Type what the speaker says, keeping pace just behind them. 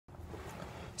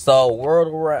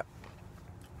So,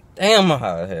 damn,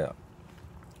 how the hell.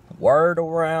 Word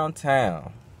around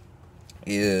town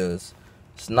is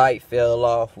Snipe fell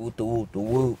off, whoop the whoop the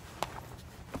whoop.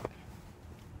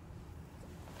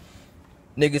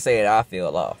 Nigga said I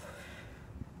fell off.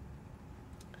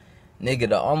 Nigga,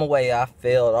 the only way I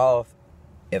fell off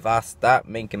if I stopped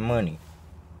making money.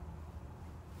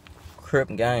 Crip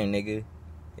gang, nigga.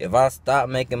 If I stop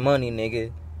making money,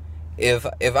 nigga. If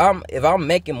I'm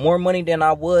making more money than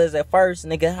I was at first,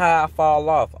 nigga, how I fall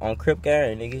off on Crip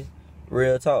gang, nigga.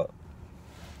 Real talk.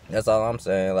 That's all I'm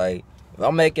saying. Like, if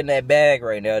I'm making that bag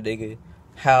right now, nigga,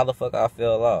 how the fuck I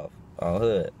fell off on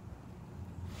hood?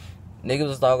 Niggas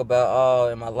was talking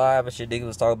about, in my live and shit, niggas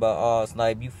was talking about,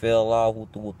 Snipe, you fell off,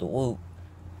 whoop the whoop.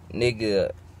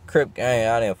 Nigga, Crip gang,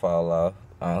 I didn't fall off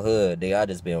on hood, nigga. I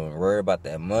just been worried about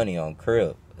that money on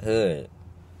Crip, hood.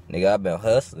 Nigga, I been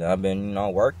hustling. I been,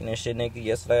 working and shit, nigga.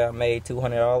 Yesterday, I made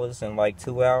 $200 in like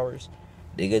 2 hours.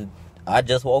 Nigga, I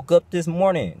just woke up this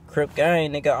morning. Crip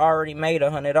gang, nigga, already made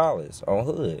 $100 on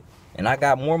hood. And I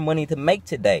got more money to make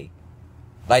today.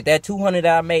 Like that $200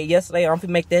 I made yesterday, I'm finna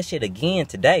make that shit again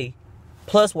today.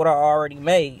 Plus what I already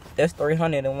made, that's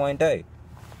 $300 in 1 day.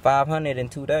 $500 in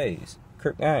 2 days.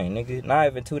 Crip gang, nigga. Not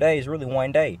even 2 days, really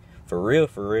 1 day. For real.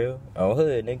 On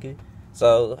hood, nigga.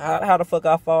 So, how the fuck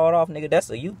I fall off, nigga? That's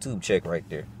a YouTube check right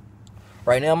there.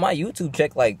 Right now, my YouTube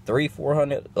check like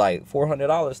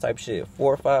 $400 type shit. $400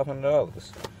 or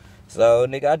 $500. So,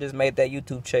 nigga, I just made that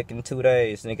YouTube check in 2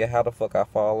 days. Nigga, how the fuck I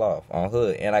fall off on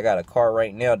hood? And I got a car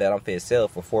right now that I'm finna sell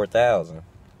for $4,000.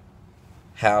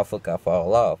 How the fuck I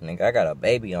fall off, nigga? I got a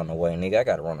baby on the way, nigga. I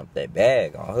gotta run up that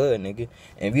bag on hood, nigga.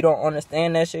 And if you don't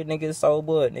understand that shit, nigga, it's so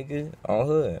good, nigga, on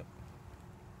hood.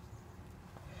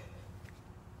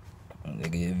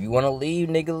 Nigga, if you wanna leave,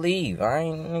 nigga, leave. I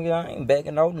ain't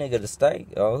begging no nigga to stay.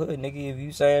 Oh, hood, nigga, if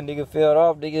you saying nigga fell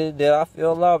off, nigga, that I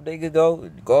fell off, nigga,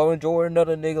 go enjoy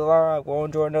another nigga live. Go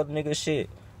enjoy another nigga shit.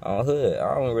 On hood,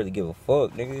 I don't really give a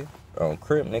fuck, nigga. On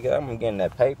Crip, nigga, I'm getting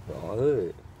that paper on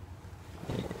hood.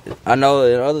 I know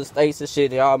in other states and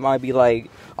shit, y'all might be like,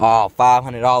 oh,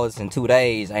 $500 in 2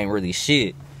 days ain't really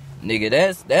shit. Nigga,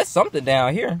 that's something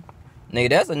down here. Nigga,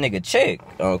 that's a nigga check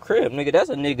on Crib. Nigga, that's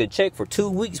a nigga check for 2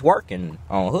 weeks working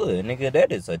on hood. Nigga,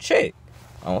 that is a check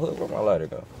on hood. Where my lighter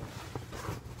go?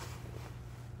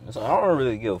 So I don't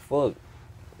really give a fuck.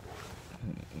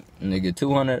 Nigga,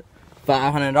 $200,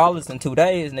 $500 in 2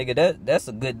 days. Nigga, that's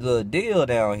a good little deal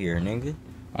down here, nigga.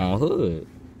 On hood.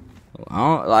 I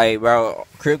don't, like, bro,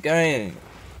 Crip gang,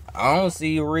 I don't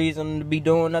see a reason to be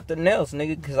doing nothing else,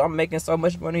 nigga, because I'm making so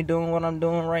much money doing what I'm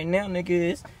doing right now,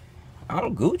 nigga.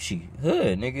 I'm Gucci,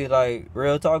 hood, nigga. Like,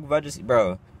 real talk, if I just,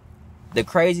 bro, the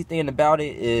crazy thing about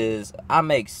it is I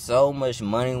make so much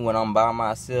money when I'm by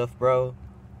myself, bro.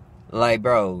 Like,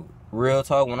 bro, real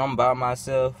talk, when I'm by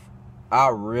myself, I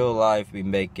real life be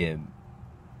making,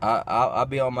 I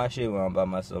be on my shit when I'm by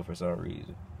myself for some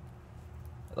reason.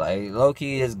 Like,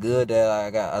 low-key, it's good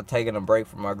that I taking a break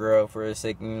from my girl for a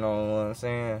second, you know what I'm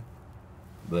saying?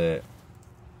 But,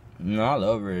 I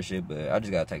love her and shit, but I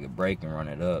just gotta take a break and run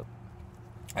it up.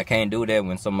 I can't do that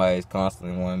when somebody's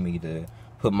constantly wanting me to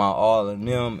put my all in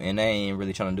them, and they ain't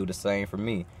really trying to do the same for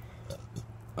me.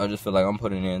 I just feel like I'm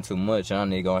putting in too much, and I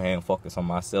need to go ahead and focus on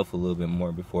myself a little bit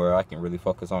more before I can really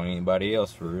focus on anybody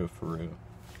else for real.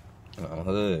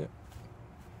 Hood.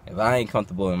 If I ain't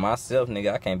comfortable in myself,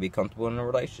 nigga, I can't be comfortable in a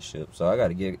relationship. So I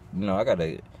gotta get, I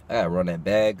gotta run that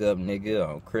bag up, nigga,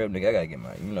 on Crib, nigga. I gotta get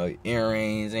my,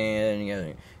 earrings in,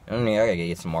 I gotta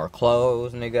get some more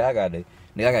clothes, nigga. I gotta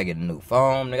get a new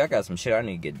phone, nigga. I got some shit I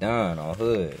need to get done on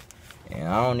hood. And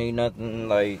I don't need nothing,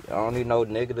 like, I don't need no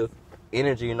negative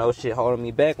energy, no shit holding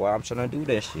me back while I'm trying to do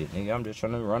that shit, nigga. I'm just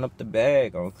trying to run up the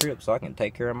bag on Crib so I can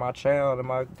take care of my child and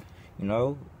my,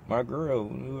 my girl,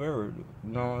 whoever,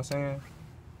 you know what I'm saying?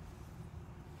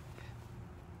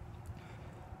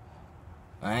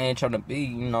 I ain't trying to be,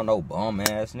 no bum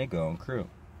ass nigga on Crib.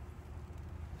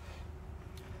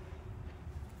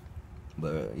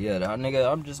 But yeah, that nigga,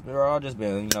 I've just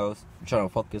been, trying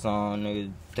to focus on,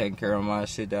 nigga, taking care of my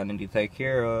shit that I need to take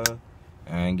care of,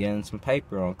 and getting some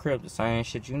paper on Crib. The same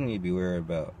shit you need to be worried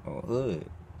about on hood.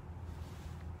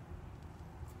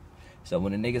 So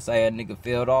when a nigga say a nigga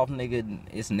failed off, nigga,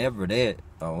 it's never that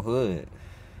on hood.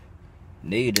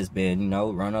 Nigga just been,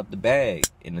 run up the bag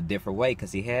in a different way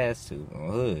because he has to on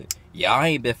hood. Y'all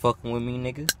ain't been fucking with me,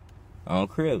 nigga, on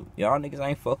Crib. Y'all niggas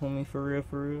ain't fucking with me for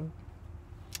real.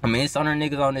 I mean, it's other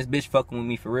niggas on this bitch fucking with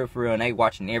me for real, and they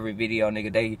watching every video,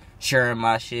 nigga. They sharing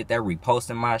my shit, they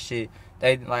reposting my shit.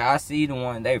 They, like, I see the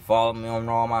ones, they follow me on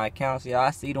all my accounts. Yeah, I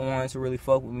see the ones who really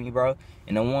fuck with me, bro.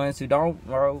 And the ones who don't,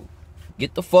 bro,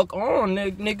 Get the fuck on,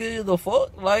 nigga. The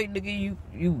fuck, like, nigga,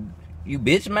 you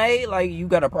bitch made. Like, you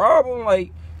got a problem.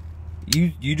 Like,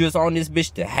 you just on this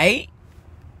bitch to hate.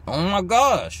 Oh my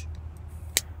gosh.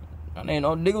 I ain't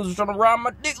no niggas was trying to ride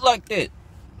my dick like that.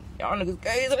 Y'all niggas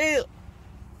gay as hell.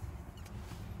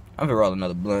 I'm gonna roll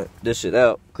another blunt. This shit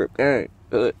out. Crip gang.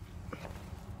 Good.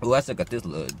 Oh, I still got this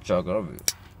little chocolate over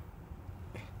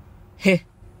here.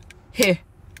 Heh.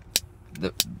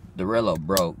 The Relo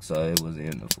broke, so it was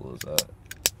in the full side.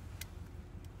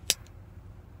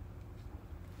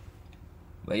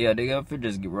 But yeah, nigga, if you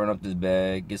just run up this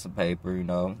bag, get some paper, you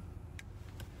know.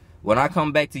 When I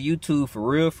come back to YouTube for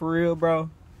real,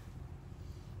 bro,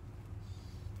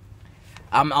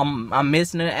 I'm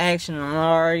missing the action. I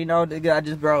already know,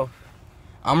 nigga. Bro,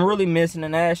 I'm really missing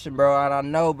an action, bro. And I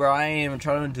know, bro, I ain't even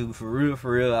trying to do for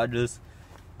real.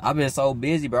 I've been so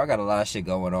busy, bro. I got a lot of shit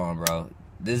going on, bro.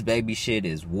 This baby shit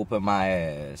is whooping my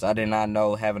ass. I did not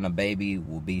know having a baby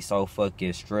will be so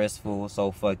fucking stressful,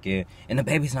 and the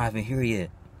baby's not even here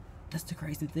yet. That's the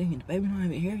crazy thing. The baby's not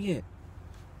even here yet.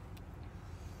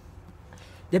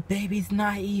 The baby's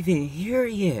not even here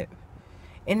yet.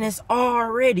 And it's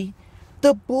already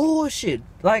the bullshit.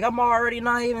 Like, I'm already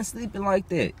not even sleeping like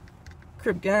that.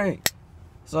 Crip gang.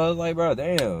 So it's like, bro,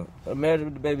 damn. Imagine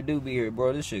if the baby do be here,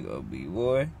 bro. This shit gonna be,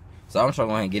 boy. So I'm trying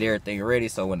to go ahead and get everything ready.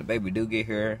 So when the baby do get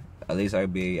here, at least I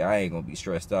ain't gonna be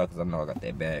stressed out, because I know I got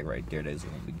that bag right there that's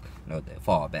gonna be, you know, that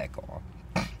fall back on.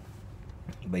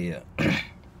 But yeah.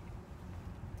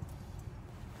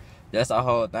 That's the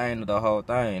whole thing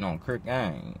on Crip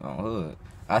gang, on Hood.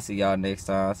 I see y'all next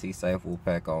time. See Safe Wolf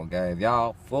Pack on game. If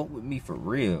y'all fuck with me for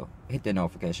real, hit that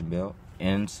notification bell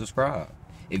and subscribe.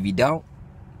 If you don't,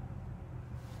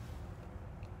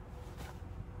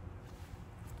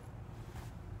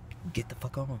 get the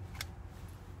fuck on.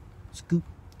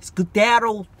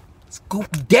 Scoop-daddle.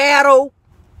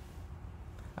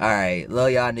 Alright,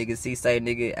 love y'all niggas. See, say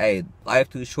nigga, hey, life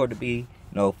too short to be, you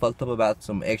know, fucked up about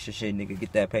some extra shit, nigga.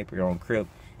 Get that paper on Crip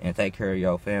and take care of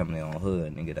your family on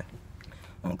Hood, nigga.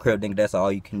 On Crip, nigga, that's all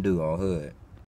you can do on Hood.